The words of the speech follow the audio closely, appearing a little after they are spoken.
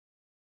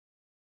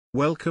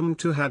Welcome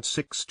to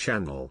had6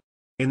 channel.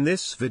 In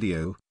this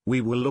video,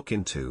 we will look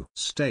into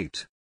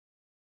state.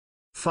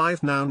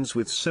 5 nouns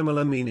with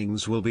similar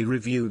meanings will be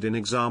reviewed in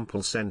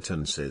example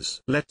sentences.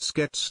 Let's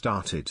get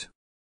started.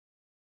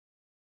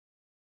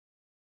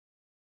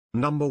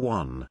 Number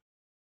 1.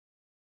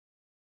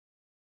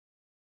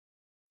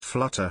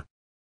 Flutter,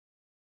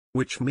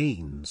 which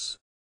means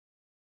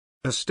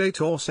a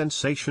state or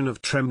sensation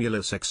of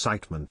tremulous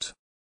excitement.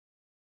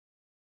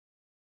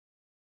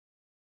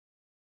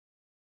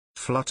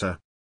 Flutter.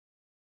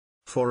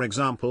 For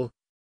example,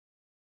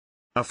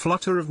 a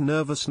flutter of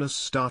nervousness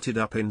started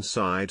up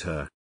inside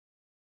her.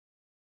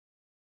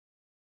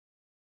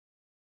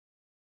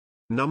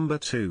 Number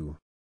 2.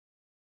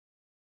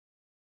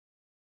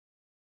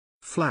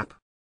 Flap,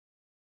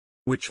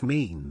 which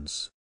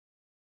means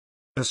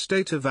a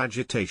state of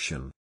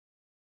agitation.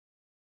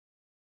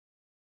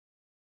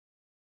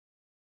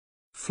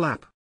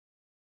 Flap.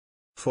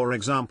 For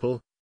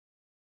example,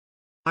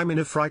 I'm in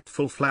a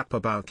frightful flap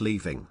about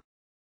leaving.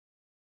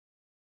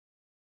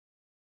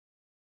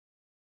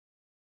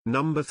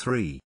 Number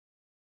 3.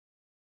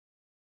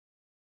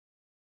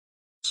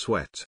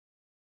 Sweat,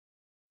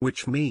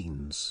 which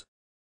means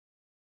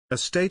a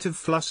state of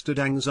flustered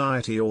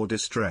anxiety or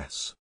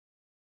distress.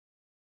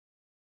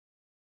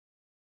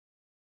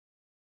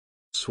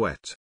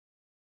 Sweat.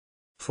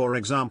 For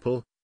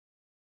example,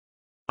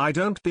 I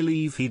don't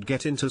believe he'd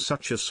get into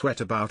such a sweat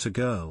about a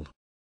girl.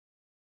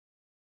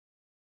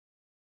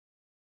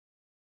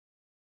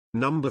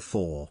 Number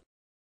 4.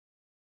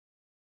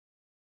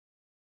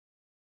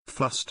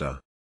 Fluster,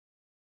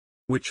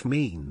 which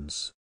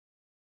means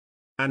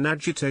an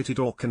agitated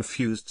or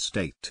confused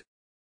state.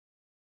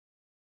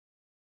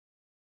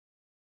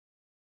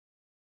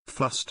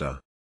 Fluster.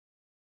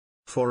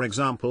 For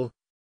example,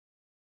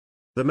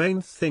 the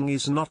main thing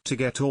is not to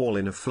get all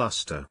in a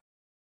fluster.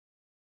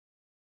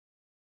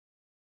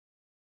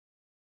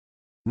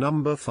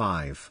 Number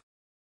 5.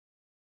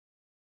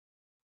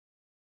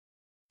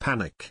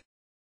 Panic,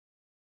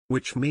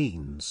 which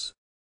means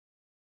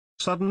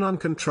sudden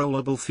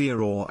uncontrollable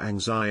fear or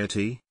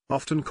anxiety,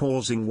 often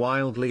causing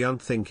wildly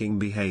unthinking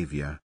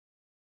behavior.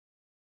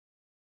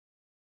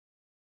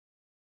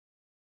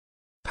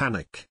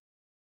 Panic.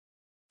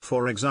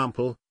 For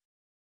example,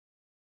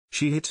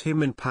 she hit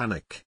him in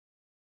panic.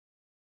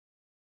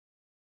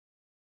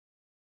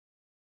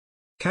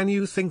 Can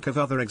you think of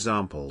other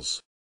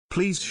examples?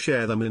 Please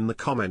share them in the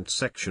comment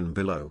section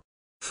below.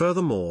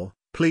 Furthermore,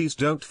 please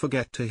don't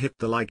forget to hit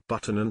the like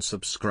button and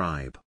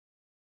subscribe.